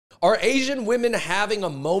Are Asian women having a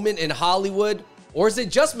moment in Hollywood? Or is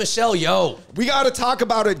it just Michelle Yeoh? We got to talk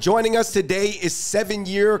about it. Joining us today is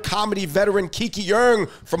 7-year comedy veteran Kiki Yeung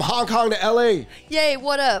from Hong Kong to LA. Yay,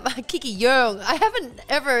 what up? Kiki Yeung. I haven't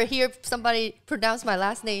ever heard somebody pronounce my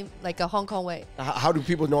last name like a Hong Kong way. How do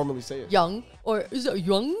people normally say it? Young. Or is it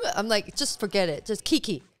Young? I'm like, just forget it. Just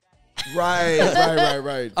Kiki.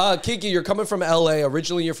 Right. Kiki, you're coming from LA.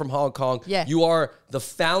 Originally, you're from Hong Kong. Yeah. You are the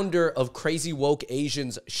founder of Crazy Woke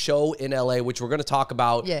Asians show in LA, which we're going to talk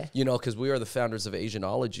about, you know, because we are the founders of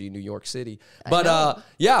Asianology, New York City. But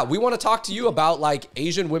yeah, we want to talk to you about like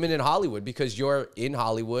Asian women in Hollywood because you're in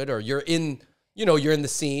Hollywood or you're in, you know, you're in the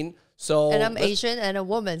scene. So and I'm Asian and a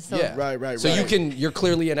woman. So yeah. Right. So you're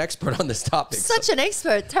clearly an expert on this topic. Such an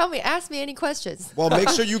expert. Tell me, ask me any questions. Well, make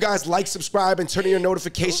sure you guys like, subscribe, and turn on your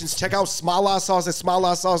notifications. Check out Smala Sauce at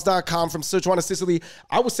smalasauce.com from Sichuan, Sicily.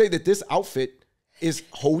 I would say that this outfit is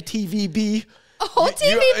Ho TVB. Ho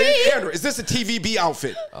TVB? Andrew, is this a TVB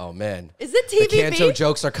outfit? Oh, man. Is it TVB? The Canto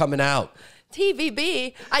jokes are coming out.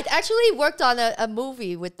 TVB. I actually worked on a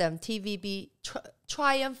movie with them, TVB,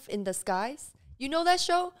 Triumph in the Skies. You know that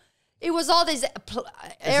show? It was all these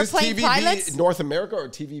airplane pilots. North America or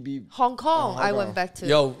TVB? Hong Kong, I went back to.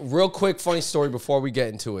 Yo, real quick, funny story before we get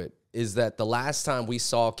into it is that the last time we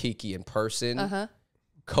saw Kiki in person,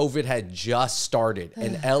 COVID had just started.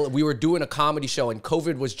 And we were doing a comedy show and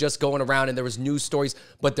COVID was just going around and there was news stories,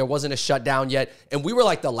 but there wasn't a shutdown yet. And we were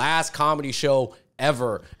like the last comedy show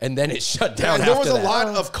ever, and then it shut down. And there was a lot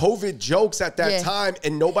of COVID jokes at that time,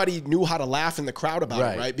 and nobody knew how to laugh in the crowd about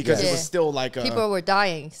it, right? Because it was still like people were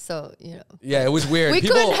dying, so you know. Yeah, it was weird. We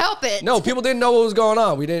couldn't help it. No, people didn't know what was going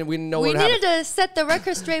on. We didn't know. We needed to set the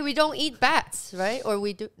record straight. We don't eat bats, right? Or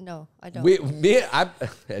we do? No, I don't.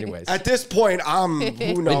 Anyways, at this point,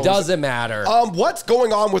 who knows? It doesn't matter. What's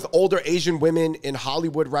going on with older Asian women in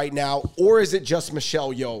Hollywood right now, or is it just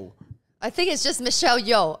Michelle Yeoh? I think it's just Michelle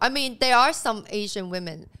Yeoh. I mean, there are some Asian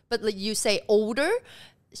women, but like you say older,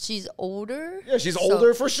 she's older. Yeah, she's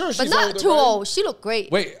older for sure. But not too old. She looked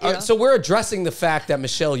great. Wait, so we're addressing the fact that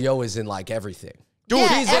Michelle Yeoh is in like everything. Dude,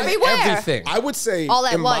 she's everywhere. In everything. I would say,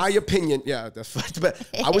 in my opinion, that's fine. But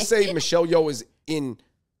I would say Michelle Yeoh is in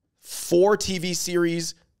 4 TV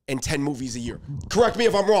series and 10 movies a year. Correct me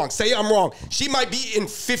if I'm wrong. Say I'm wrong. She might be in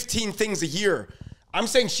 15 things a year. I'm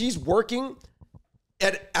saying she's working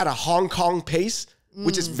at a Hong Kong pace,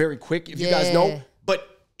 which is very quick, if you guys know,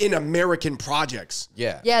 but in American projects.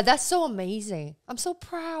 Yeah, that's so amazing. I'm so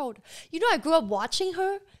proud. You know, I grew up watching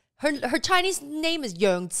her. Her Chinese name is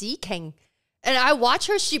Yang Ziking. And I watch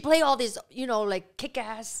her, she play all these, you know, like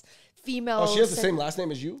kick-ass females. Oh, she has the same last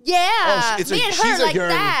name as you? Yeah. Oh, me and her like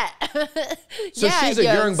that. So she's a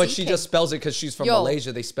Yeung, but she just spells it because she's from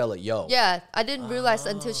Malaysia. They spell it Yo. Yeah, I didn't realize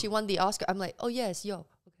until she won the Oscar. I'm like, oh, yes, Yo.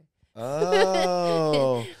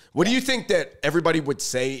 Oh. What do you think that everybody would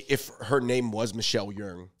say if her name was Michelle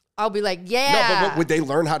Yeoh? I'll be like, yeah. No, but would they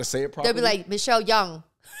learn how to say it properly? They'll be like, Michelle Yeoh.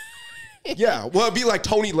 Yeah, well, it'd be like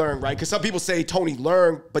Tony Leung, right? Because some people say Tony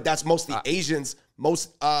Leung, but that's mostly Asians.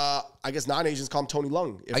 Most, I guess, non-Asians call him Tony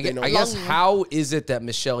Leung. I guess, how is it that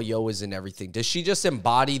Michelle Yeoh is in everything? Does she just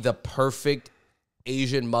embody the perfect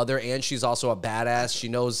Asian mother, and she's also a badass? She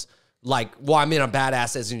knows... Like, well, I mean, a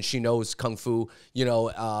badass as in she knows kung fu, you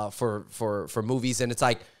know, for movies, and it's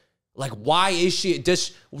like, why is she?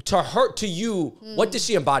 To you, what does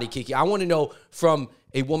she embody, Kiki? I want to know from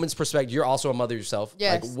a woman's perspective. You're also a mother yourself.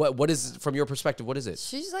 Yes. Like, what is from your perspective? What is it?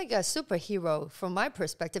 She's like a superhero from my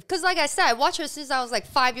perspective. Because, like I said, I watched her since I was like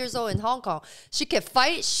 5 years old in Hong Kong. She could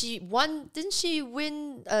fight. She won. Didn't she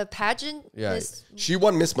win a pageant? Yeah, she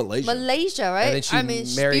won Miss Malaysia. Malaysia, right? And then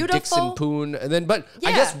she married Dixon Poon. And then, but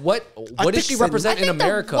I guess what does she represent in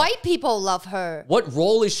America? The white people love her. What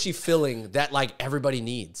role is she filling that like everybody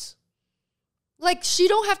needs? Like, she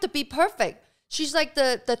don't have to be perfect. She's like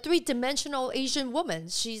the 3-dimensional Asian woman.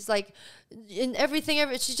 She's like in everything.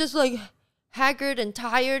 She's just like haggard and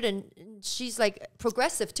tired, and she's like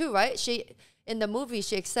progressive too, right? She in the movie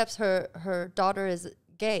she accepts her daughter is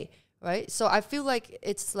gay, right? So I feel like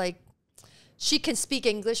it's like she can speak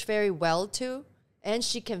English very well too, and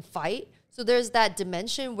she can fight. So there's that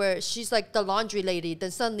dimension where she's like the laundry lady,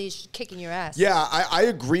 then suddenly she's kicking your ass. Yeah, I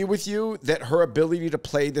agree with you that her ability to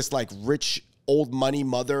play this like rich old money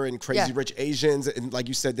mother and Crazy Rich Asians, and like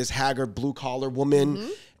you said, this haggard blue collar woman,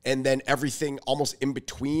 and then everything almost in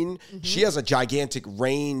between. She has a gigantic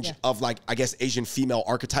range of like, I guess, Asian female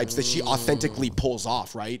archetypes that she authentically pulls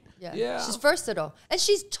off, right? Yeah. She's versatile. And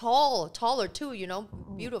she's taller too, you know,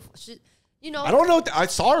 beautiful. She, you know, I don't know. I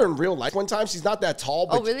saw her in real life one time. She's not that tall,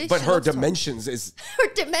 but, really? but her dimensions is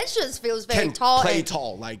her dimensions feels very tall. Play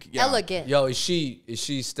tall, like elegant. Yo, is she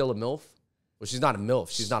still a MILF? Well, she's not a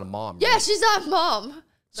MILF. She's not a mom. Yeah, right? she's not a mom.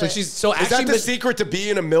 So she's so Is actually that the secret to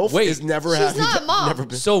being a MILF? Wait, is never she's not a mom. Never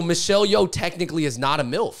been. So Michelle Yeoh technically is not a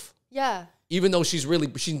MILF, Yeah, even though she's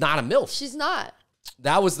not a MILF. she's not.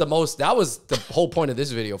 That was the whole point of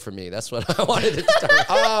this video for me. That's what I wanted to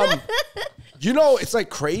start. You know, it's like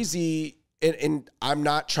crazy. And I'm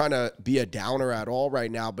not trying to be a downer at all right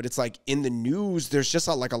now, but it's like in the news, there's just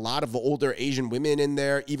a lot of older Asian women in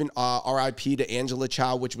there. Even R.I.P. to Angela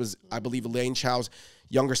Chow, which was, I believe, Elaine Chow's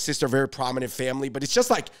younger sister, very prominent family. But it's just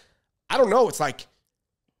like, I don't know. It's like,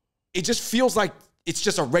 it just feels like it's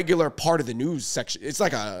just a regular part of the news section. It's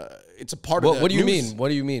like it's a part of the What do you news. mean? What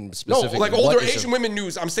do you mean specifically? No, like older Asian women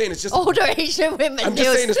news. I'm saying it's just Older Asian women. I'm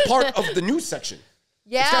just saying it's part of the news section.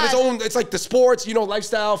 Yeah. It's got its own, it's like the sports,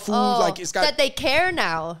 lifestyle, food, like it's got. That they care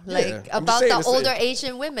now, like I'm just about saying, the it's older like-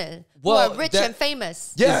 Asian women who Well, are rich that- and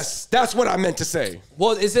famous. Yes, that's what I meant to say.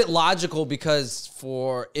 Well, is it logical because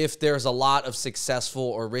if there's a lot of successful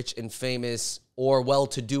or rich and famous or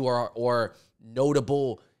well-to-do or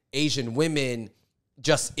notable Asian women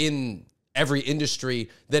just in every industry,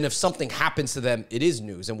 then if something happens to them, it is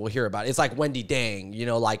news and we'll hear about it. It's like Wendy Dang,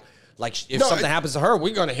 like if something happens to her,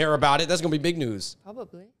 we're going to hear about it. That's going to be big news.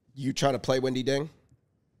 Probably. You trying to play Wendy Dang?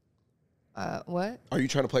 What? Are you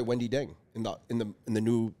trying to play Wendy Dang in the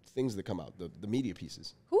new things that come out, the media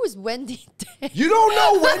pieces? Who is Wendy Dang? You don't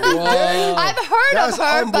know Wendy Dang? I've heard That's of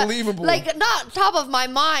her, unbelievable. but like not top of my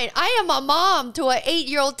mind. I am a mom to an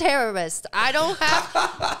 8-year-old terrorist. I don't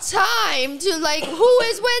have time to like. Who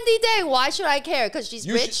is Wendy Dang? Why should I care? Because she's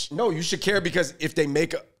rich. You should care because if they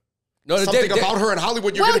make No, something about her in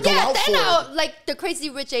Hollywood, you're Well, going to go yeah, out then for it. I'll, like the Crazy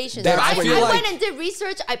Rich Asians. That's I when you went like- and did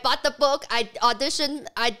research. I bought the book. I auditioned.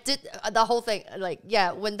 I did the whole thing. Like,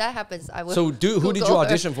 yeah, when that happens, I will. So, who did you Google her.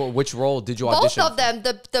 audition for? Which role did you Both audition of them,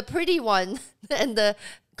 the pretty one and the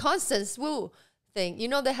Constance Wu thing. You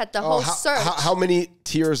know, they had the whole search. How many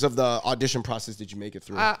tiers of the audition process did you make it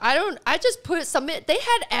through? I just submit. They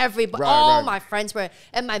had everybody. Right, All right. my friends were,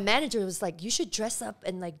 and my manager was like, "You should dress up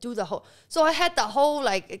and like do the whole." So I had the whole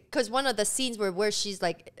like, because one of the scenes where she's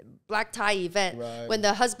like black tie event Right. when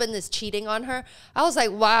the husband is cheating on her. I was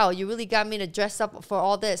like, "Wow, you really got me to dress up for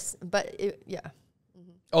all this." But yeah,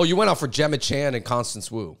 Oh, you went out for Gemma Chan and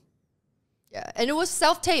Constance Wu. yeah, and it was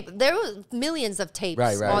self tape. There were millions of tapes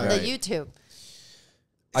Right, on the right. YouTube.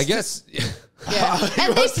 I guess. Yeah.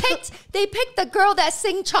 And they picked the girl that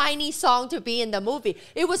sing Chinese song to be in the movie.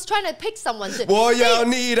 It was trying to pick someone to Boy, y'all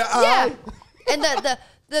need a yeah. And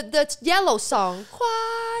the yellow song,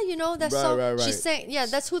 Hua, you know that Right, song. right, She right. sang. Yeah,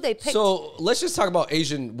 that's who they picked. So let's just talk about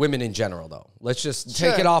Asian women in general, though. Let's just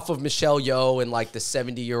take Sure. it off of Michelle Yeoh and like the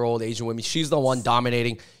 70-year-old Asian women. She's the one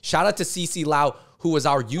dominating. Shout out to Cece Lau, who was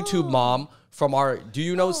our YouTube mom from our. Do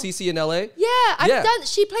you know Cece in LA? yeah, I've Yeah. done.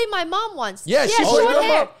 She played my mom once. Yeah, she short played your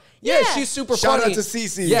hair. mom. Yeah, she's super Shout funny. out to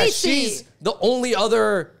Cece. Yeah, Cece. she's the only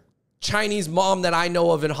other Chinese mom that I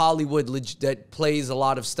know of in Hollywood that plays a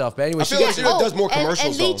lot of stuff. But anyway, I feel like she does more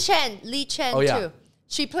commercials, And Lee Chen Oh, yeah. too.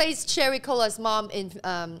 She plays Cherry Cola's mom in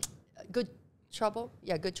Good Trouble.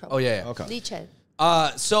 Yeah, Good Trouble. Oh yeah. Okay. Lee Chen.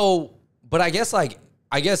 But I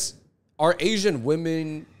guess are Asian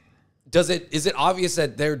women? Is it obvious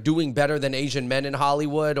that they're doing better than Asian men in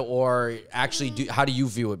Hollywood, or actually, how do you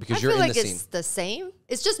view it? Because I you're feel in like the scene. it's the same.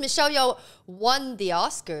 It's just Michelle Yeoh won the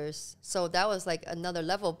Oscars, so that was like another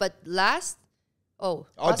level. But didn't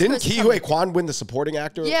Oscars Ke come- Huy Quan win the supporting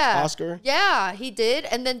actor Oscar? Yeah, he did.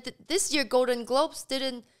 And then this year, Golden Globes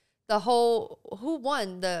didn't who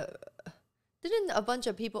won didn't a bunch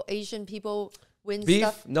of people, Asian people win Beef?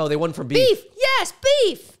 stuff? No, they won for beef. Beef, yes,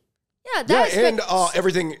 beef. Yeah, Yeah, that's and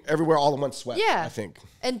everything, everywhere, all in one sweat. Yeah. I think.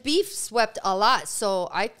 And Beef swept a lot, so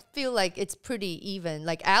I feel like it's pretty even.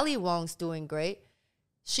 Like Ali Wong's doing great.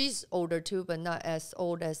 She's older too, but not as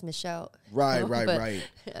old as Michelle. Right, you know, right, but,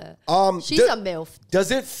 right. She's a MILF.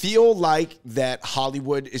 Does it feel like that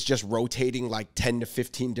Hollywood is just rotating like 10 to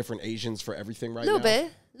 15 different Asians for everything right now?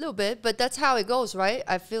 Little bit, but that's how it goes, right?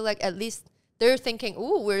 I feel like at least they're thinking,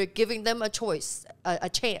 "Ooh, we're giving them a choice, a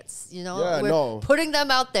chance." You know, Yeah, we're no. putting them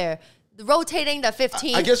out there, rotating the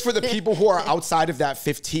 15. I guess for the people who are outside of that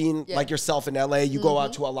 15, Yeah. like yourself in LA, you go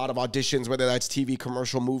out to a lot of auditions, whether that's TV,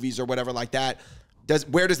 commercial, movies, or whatever like that.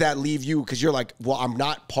 Where does that leave you? Because you're like, well, I'm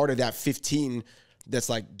not part of that 15 that's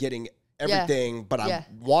like getting everything, but I Yeah.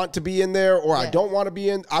 want to be in there, or I Yeah. don't want to be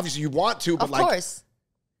in. Obviously, you want to, but of like, course.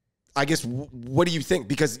 I guess, what do you think?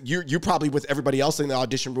 Because you're probably with everybody else in the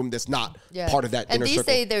audition room that's not part of that inner circle. And these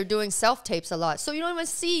days they're doing self-tapes a lot. So you don't even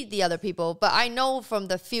see the other people. But I know from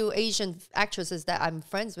the few Asian actresses that I'm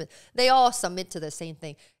friends with, they all submit to the same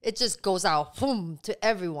thing. It just goes out boom, to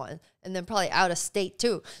everyone. And then probably out of state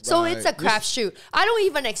too. So it's a crapshoot. I don't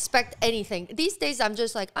even expect anything. These days I'm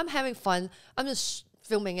just like, I'm having fun. I'm just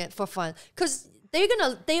filming it for fun. Because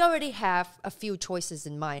they already have a few choices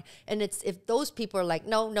in mind. And it's if those people are like,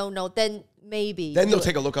 no, then maybe. Then they'll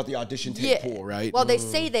take a look at the audition tape pool, right? Well, they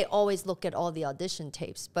say they always look at all the audition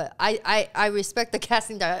tapes, but I respect the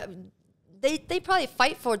casting director. They probably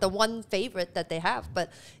fight for the one favorite that they have, but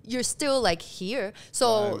you're still like here.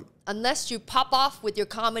 So unless you pop off with your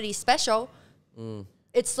comedy special,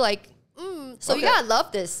 it's like, so you gotta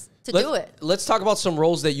love this. Do it. Let's talk about some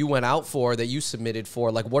roles that you went out for, that you submitted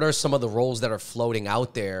for. Like, what are some of the roles that are floating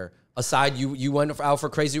out there? Aside, you went out for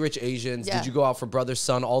Crazy Rich Asians. Yeah. Did you go out for Brother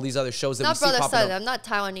Son? All these other shows that we see popping up. Not Brother Son. I'm not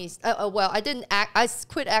Taiwanese. Well, I didn't act. I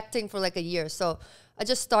quit acting for like a year, so I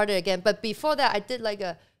just started again. But before that, I did like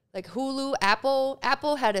Hulu, Apple.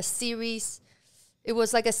 Apple had a series. It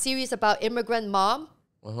was like a series about immigrant mom.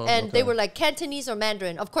 And they were like Cantonese or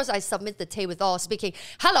Mandarin. Of course, I submit the tape with all speaking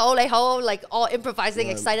hello, lei ho, like all improvising,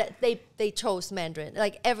 excited. They chose Mandarin.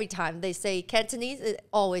 Like every time they say Cantonese, it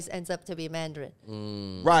always ends up to be Mandarin.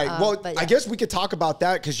 Right. Well, I guess we could talk about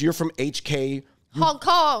that because you're from HK. Hong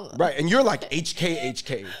Kong. Right. And you're like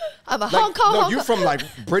HK. I'm a Hong Kong. No, you're from like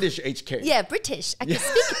British HK. Yeah, British. I can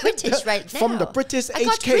speak British right now. From the British HK. I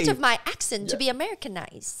got rid of my accent to be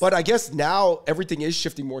Americanized. But I guess now everything is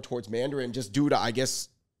shifting more towards Mandarin just due to, I guess,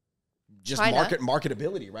 just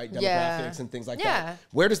marketability, right? Demographics and things like that.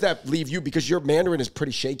 Where does that leave you? Because your Mandarin is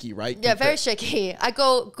pretty shaky, right? Yeah, very shaky. I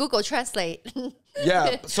go Google Translate.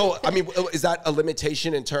 Yeah. So, I mean, is that a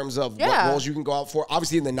limitation in terms of what roles you can go out for?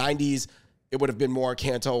 Obviously, in the 90s, it would have been more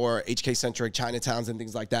Canto or HK-centric Chinatowns and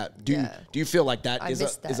things like that. Do you feel like that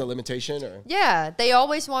is a limitation? Or? Yeah. They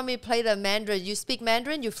always want me to play the Mandarin. You speak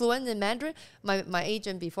Mandarin? You fluent in Mandarin? My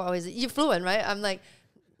agent before always, you fluent, right? I'm like...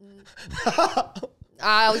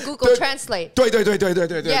 I'll Google Translate.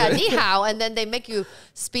 Yeah, ni hao, and then they make you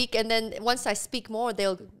speak, and then once I speak more,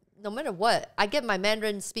 no matter what, I get my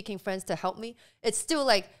Mandarin speaking friends to help me. It's still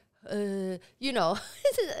like, you know.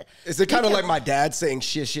 Is it kind of like my dad saying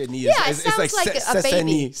shit? Yeah, it sounds like a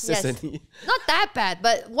baby. Yes. Not that bad,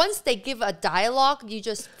 but once they give a dialogue, you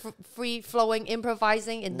just free-flowing,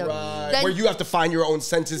 improvising in the... Right, where you have to find your own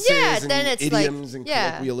sentences and then it's idioms and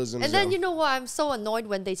colloquialisms. And then you know what? I'm so annoyed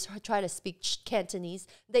when they try to speak Cantonese.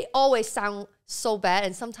 They always sound so bad,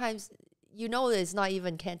 and sometimes you know it's not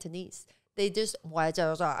even Cantonese. They just,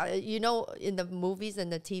 you know, in the movies and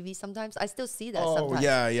the TV sometimes, I still see that sometimes.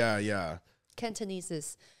 Oh, yeah. Cantonese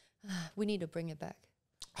is, we need to bring it back.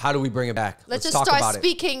 How do we bring it back? Let's just start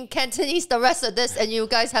speaking Cantonese the rest of this, and you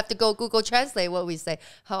guys have to go Google Translate what we say.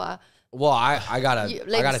 How? Well, I gotta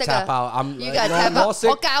tap out. You gotta tap out.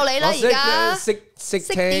 我教你啦，而家識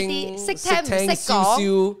聽，識聽唔識講。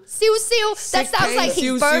燒燒，that sounds like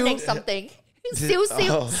he's burning something. 少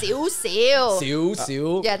少。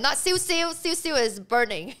Yeah, not 燒燒is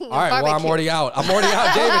burning. All right, well, I'm already out.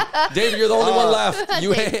 David, you're the only one left.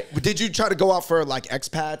 Did you try to go out for like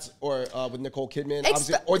expats or with Nicole Kidman?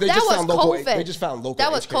 Or they just found local? They just found local.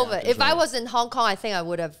 That was COVID. If I was in Hong Kong, I think I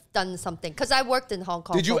would have done something because I worked in Hong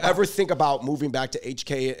Kong. Did you ever think about moving back to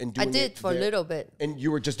HK and doing? I did for a little bit. And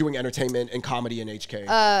you were just doing entertainment and comedy in HK.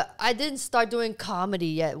 I didn't start doing comedy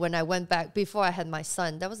yet when I went back before I had my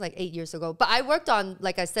son. That was like 8 years ago. But I worked on,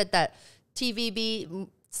 like I said, that TVB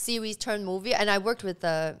series turned movie, and I worked with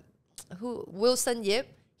Wilson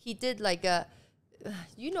Yip. He did like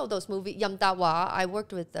you know those movies, Yam Da Wa. I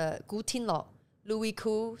worked with Gu Tin Lo, Louis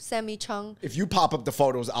Koo, Sammy Chung. If you pop up the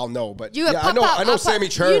photos, I'll know. But I know Sammy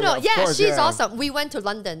Chung. You know, she's awesome. We went to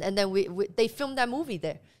London, and then they filmed that movie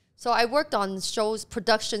there. So I worked on shows,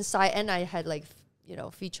 production side, and I had like, you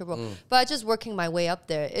know, feature role. But just working my way up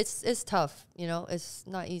there, it's tough. You know, it's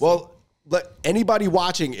not easy. Well, anybody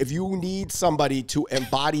watching, if you need somebody to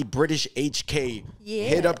embody British HK,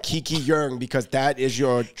 hit up Kiki Yeung, because that is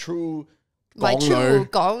your true gong. Kiki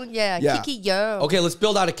Yeung. Okay, let's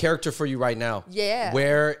build out a character for you right now. Yeah.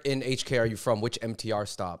 Where in HK are you from? Which MTR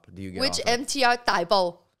stop do you get Which off MTR?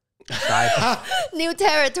 Daibo. New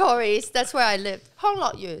Territories. That's where I lived. Hong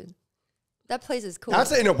Lok Yun. That place is cool.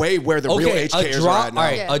 That's in a way where the real HKers are at now. All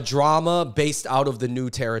right, a drama based out of the New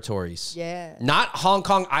Territories. Yeah. Not Hong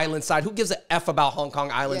Kong Island side. Who gives a F about Hong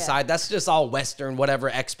Kong Island side? That's just all Western,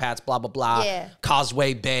 whatever, expats, blah, blah, blah. Yeah.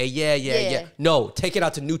 Causeway Bay. Yeah. No, take it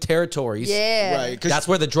out to New Territories. Yeah. Right. That's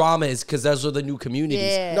where the drama is, because those are the new communities.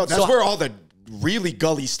 Yeah. No, that's where all the really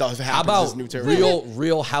gully stuff happens. How about in this new territory.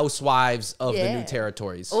 real housewives of the Yeah. new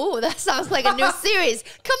territories? Oh, that sounds like a new series.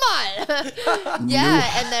 Come on.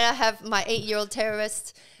 Yeah, and then I have my 8-year-old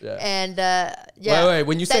terrorist. Yeah. And yeah. Wait.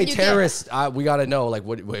 When you say Then you terrorist, we gotta know. Like,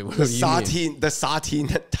 what do you mean? The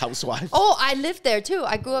Satine housewife. Oh, I lived there too.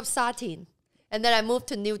 I grew up Satin. And then I moved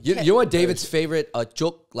to New You know what David's favorite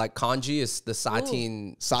joke, like kanji, is the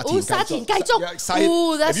Satine. Satine. Ooh, Satine Gaijok. Yeah,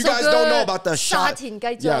 Ooh, that's if you so guys don't know good. about the Satine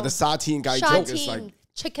Gaijok. yeah, the Satine Gaijok is like. Satine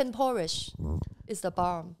chicken porridge is the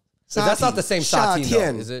bomb. So that's not the same Satine,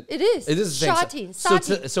 though, is it? It is. It is the same.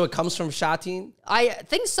 Satine. So it comes from Satine? I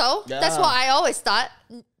think so. Yeah. That's what I always thought.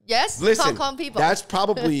 Yes, Listen, Hong Kong people. that's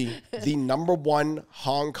probably the #1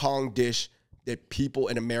 Hong Kong dish that people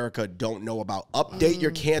in America don't know about. Update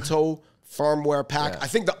your Kanto firmware pack. Yeah. I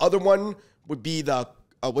think the other one would be the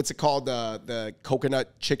what's it called? The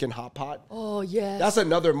coconut chicken hot pot. Oh yeah. That's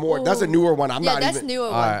another more. That's a newer one. I'm yeah, not that's even. newer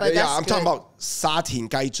one. right. But Yeah, that's I'm talking good. about Satine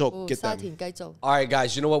Gaijok. Ooh, Get them. Satine Gaijok. All right,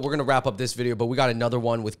 guys, you know what? We're going to wrap up this video, but we got another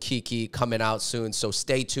one with Kiki coming out soon. So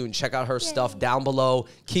stay tuned. Check out her stuff down below.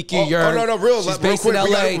 Kiki, Oh, you're no, she's based in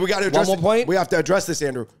LA. We got to address one more point. We have to address this,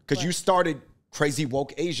 Andrew, because you started Crazy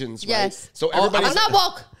Woke Asians, right? Yes. So everybody. I'm not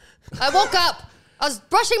woke. I woke up. I was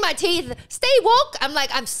brushing my teeth. Stay woke. I'm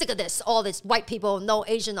like, I'm sick of this. All this white people, no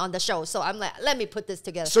Asian on the show. So I'm like, let me put this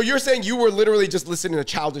together. So you're saying you were literally just listening to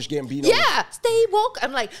Childish Gambino? Yeah, stay woke.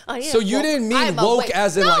 I'm like, I am So you woke. didn't mean I'm woke awake.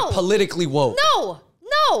 as in No. like politically woke. No.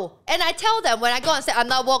 And I tell them when I go and say I'm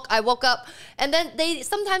not woke, I woke up. And then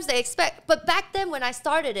sometimes they expect, but back then when I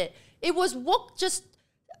started it, it was woke just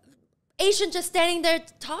Asian just standing there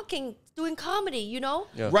talking, doing comedy, you know?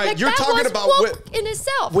 Yeah. Right, Like, you're that talking was about woke in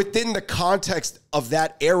itself. within the context of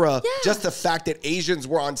that era, Yeah. just the fact that Asians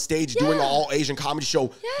were on stage doing an Yeah. all Asian comedy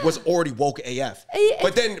show Yeah. was already woke AF.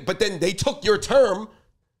 But then they took your term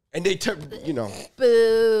and they took, you know.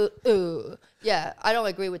 Boo. Yeah, I don't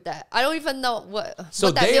agree with that. I don't even know what. So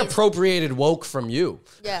what that they means. appropriated woke from you.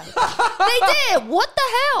 Yeah, they did. What the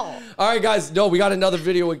hell? All right, guys. No, we got another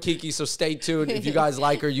video with Kiki, so stay tuned. If you guys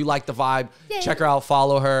like her, you like the vibe, Yay. check her out,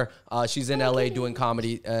 follow her. She's in LA doing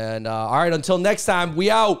comedy. And all right, until next time,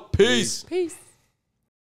 we out. Peace. Peace.